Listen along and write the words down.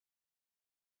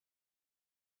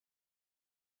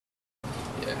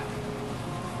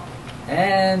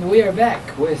And we are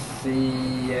back with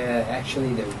the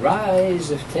actually the rise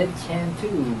of Ted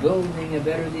Cantu, building a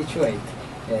better Detroit.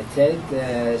 Ted,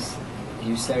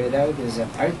 you started out as an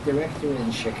art director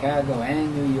in Chicago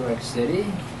and New York City,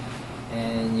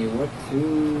 and you worked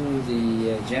through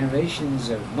the generations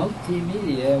of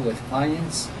multimedia with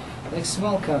clients like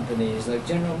small companies like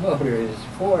General Motors,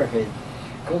 Ford,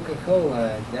 Coca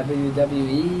Cola,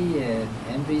 WWE, and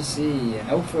NBC, and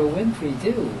Oprah Winfrey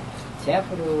too.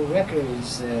 Capitol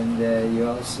Records, and you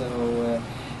also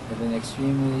have been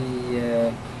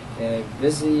extremely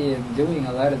busy in doing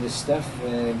a lot of the stuff,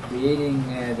 creating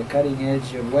the cutting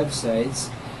edge of websites,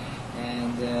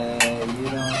 and you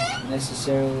don't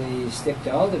necessarily stick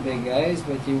to all the big guys,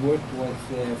 but you work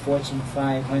with Fortune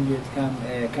 500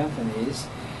 companies,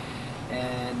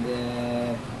 and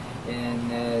in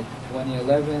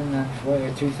 2011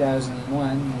 or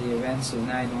 2001, the events of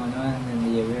 9/11 and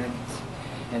the event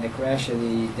and the crash of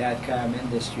the dot-com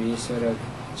industry sort of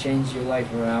changed your life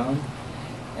around,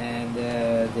 and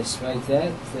despite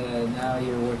that, now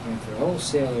you're working for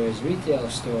wholesalers, retail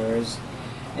stores,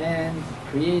 and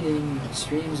creating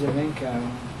streams of income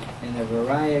in a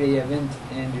variety of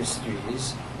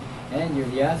industries. And you're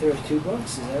the author of 2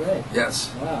 books, is that right?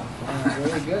 Yes. Wow,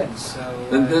 very good. So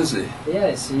been busy.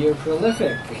 Yes, you're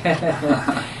prolific.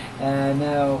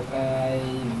 Now,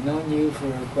 I've known you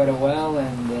for quite a while,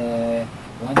 and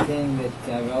one thing that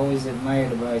I've always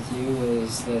admired about you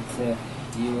is that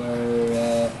you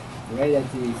are right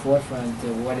at the forefront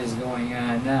of what is going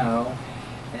on now,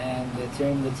 and the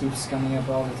term that keeps coming up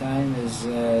all the time is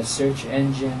search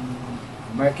engine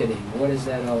marketing. What is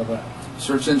that all about?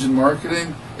 Search engine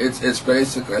marketing, it's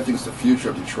basically, I think it's the future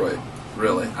of Detroit,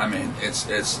 really. I mean, it's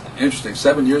interesting.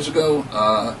 7 years ago,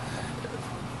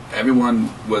 everyone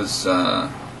was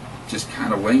just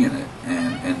kind of winging it,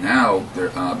 and now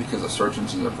because the search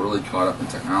engines have really caught up in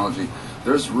technology,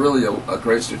 there's really a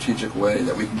great strategic way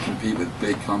that we can compete with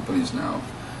big companies now.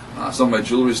 Some of my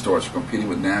jewelry stores are competing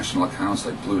with national accounts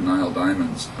like Blue Nile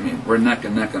Diamonds. I mean, we're neck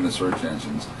and neck on the search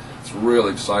engines. It's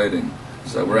really exciting.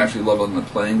 So we're actually leveling the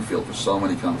playing field for so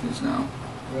many companies now.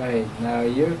 Right. Now,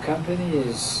 your company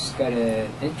has got an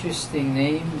interesting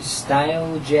name,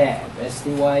 Style Jab,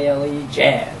 S-T-Y-L-E,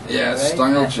 Jab. Yeah, right?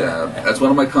 Style Jab. That's one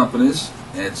of my companies.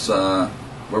 It's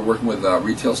we're working with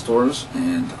retail stores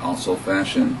and also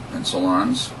fashion and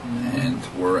salons, and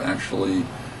we're actually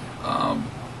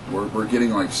we're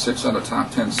getting like 6 out of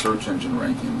top 10 search engine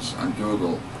rankings on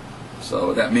Google.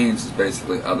 So that means is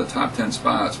basically out of the top 10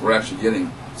 spots, we're actually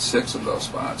getting 6 of those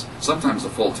spots, sometimes a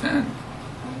full 10.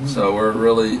 So we're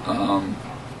really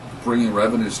bringing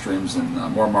revenue streams and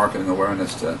more marketing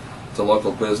awareness to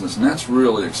local business, and that's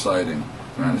really exciting.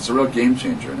 Right? It's a real game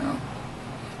changer now.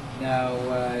 Now,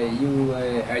 you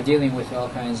are dealing with all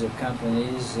kinds of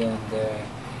companies, and it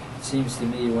seems to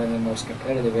me one of the most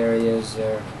competitive areas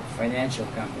are financial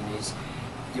companies.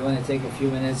 Do you want to take a few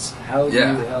minutes? How do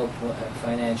you help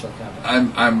financial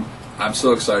companies? I'm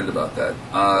so excited about that.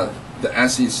 The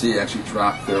SEC actually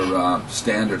dropped their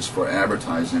standards for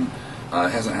advertising.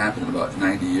 It hasn't happened in about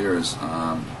 90 years.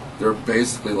 They're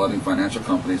basically letting financial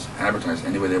companies advertise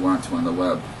any way they want to on the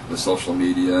web, with social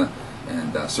media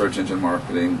and search engine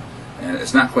marketing, and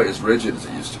it's not quite as rigid as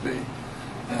it used to be.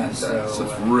 And so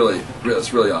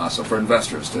it's really awesome for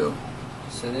investors too.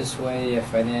 So this way, a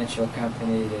financial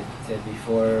company that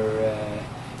before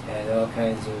had all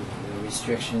kinds of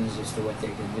restrictions as to what they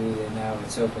can do, then now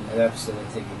it's opened it up so that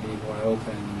they can be more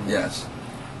open. Yes.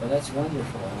 Well, that's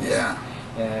wonderful. Yeah.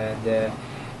 And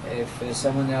if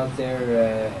someone out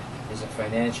there is a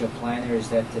financial planner, is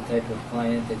that the type of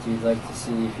client that you'd like to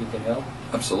see if you could help?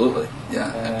 Absolutely.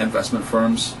 Yeah. Investment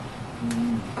firms,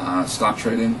 stock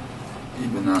trading,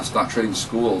 even stock trading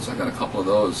schools. I got a couple of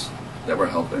those that we're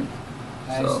helping.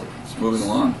 So it's moving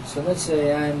along. So let's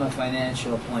say I'm a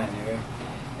financial planner,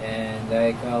 and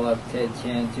I call up Ted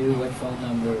Cantu. What phone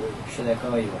number should I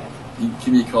call you at? You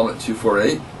give me a call at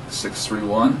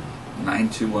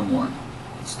 248-631-9211.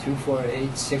 It's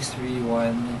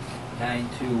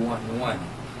 248-631-9211.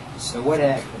 So what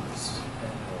happens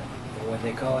when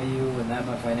they call you and I'm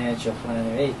a financial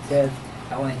planner? Hey, Ted,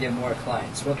 I want to get more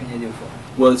clients. What can you do for me?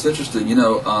 Well, it's interesting. You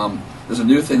know, there's a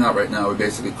new thing out right now. We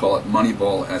basically call it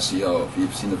Moneyball SEO. If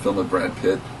you've seen the film with Brad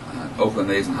Pitt, Oakland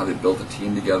A's, and how they built a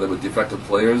team together with defective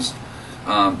players,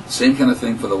 same kind of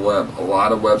thing for the web. A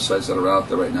lot of websites that are out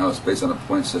there right now is based on a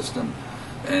point system,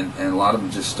 and a lot of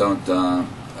them just don't.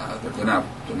 They're not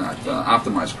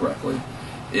optimized correctly.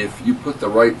 If you put the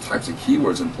right types of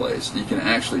keywords in place, you can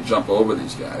actually jump over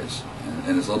these guys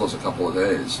in as little as a couple of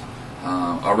days.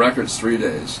 Our record's 3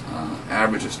 days.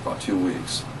 Average is about 2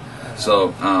 weeks.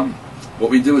 So what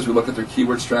we do is we look at their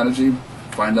keyword strategy,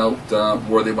 find out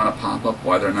where they want to pop up,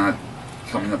 why they're not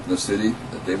coming up in the city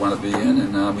that they want to be in,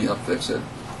 and we help fix it.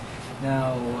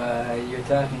 Now, you're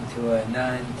talking to a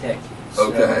non-techie,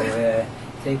 so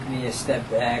take me a step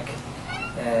back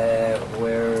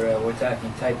where we're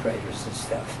talking typewriters and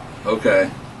stuff.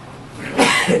 Okay.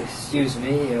 Excuse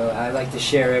me, I like to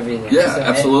share everything. Yeah,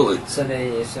 absolutely.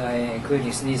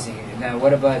 Including sneezing. Now,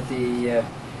 what about the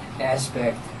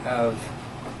aspect of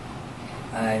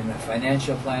I'm a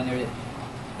financial planner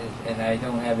and I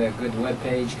don't have a good web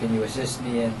page? Can you assist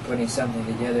me in putting something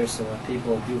together so when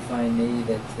people do find me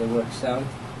that it works out?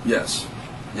 Yes,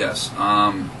 yes.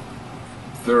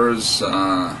 There's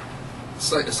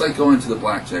it's like going to the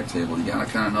blackjack table. You gotta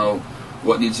kind of know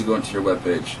what needs to go into your web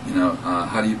page. You know,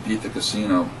 how do you beat the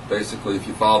casino? Basically, if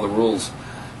you follow the rules,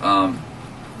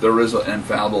 there is an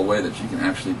infallible way that you can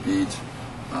actually beat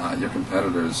your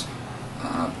competitors.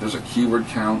 There's a keyword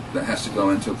count that has to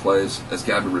go into a place. It's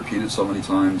got to be repeated so many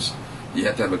times. You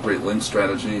have to have a great link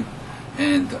strategy,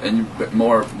 and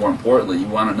more importantly, you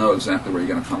want to know exactly where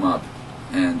you're going to come up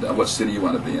and what city you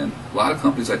want to be in. A lot of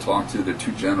companies I talk to, they're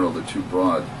too general, they're too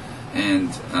broad,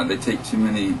 and they take too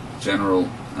many general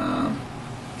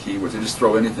keywords. They just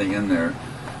throw anything in there.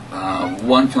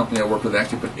 One company I work with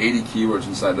actually put 80 keywords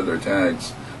inside of their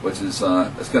tags, which is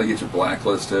it's going to get you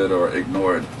blacklisted or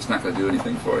ignored. It's not going to do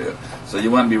anything for you. So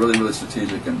you want to be really, really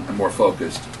strategic and more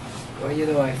focused. Well, you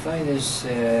know, I find this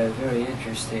very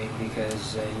interesting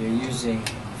because you're using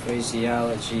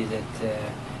phraseology that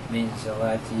means a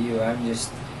lot to you. I'm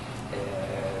just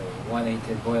wanting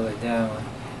to boil it down.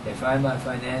 If I'm a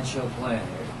financial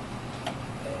planner,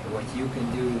 what you can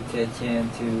do, Ted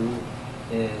Cantu,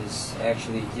 is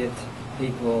actually get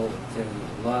people to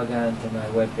log on to my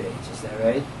webpage. Is that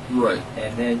right? Right.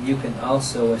 And then you can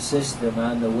also assist them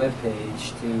on the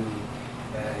webpage to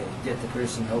get the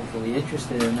person hopefully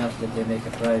interested enough that they make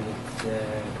a private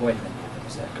appointment with them.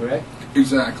 Is that correct?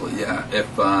 Exactly, yeah.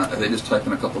 If they just type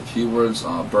in a couple keywords,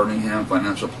 Birmingham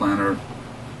financial planner,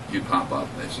 you pop up,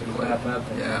 basically. You pop up,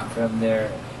 and yeah. From there,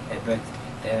 but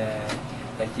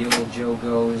like the old Joe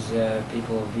goes,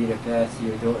 people will beat a path to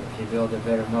your door. If you build a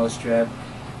better mousetrap,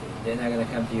 they're not going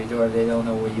to come to your door if they don't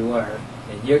know where you are.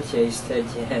 In your case, Ted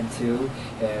Cantu,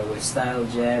 with Style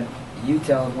Jab, you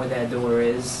tell them where that door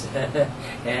is,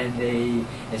 and they,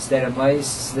 instead of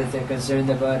mice that they're concerned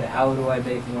about, how do I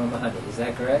make more money? Is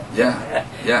that correct? Yeah,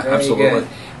 yeah, Very absolutely. Good.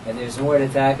 And there's more to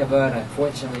talk about.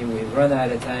 Unfortunately, we've run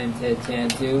out of time, Ted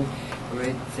Cantu.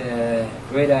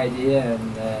 Great idea,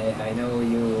 and I know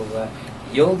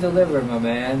you'll deliver, my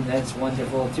man. That's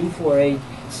wonderful.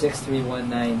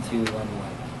 248-631-9211.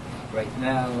 Right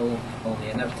now, only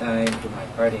enough time for my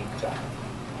parting shot.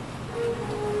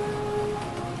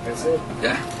 That's it?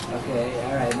 Yeah. Okay,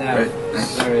 all right. Now, Great.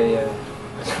 sorry.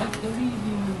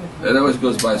 It always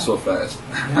goes by so fast.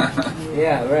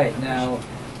 Yeah, right. Now,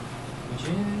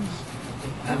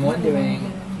 I'm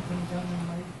wondering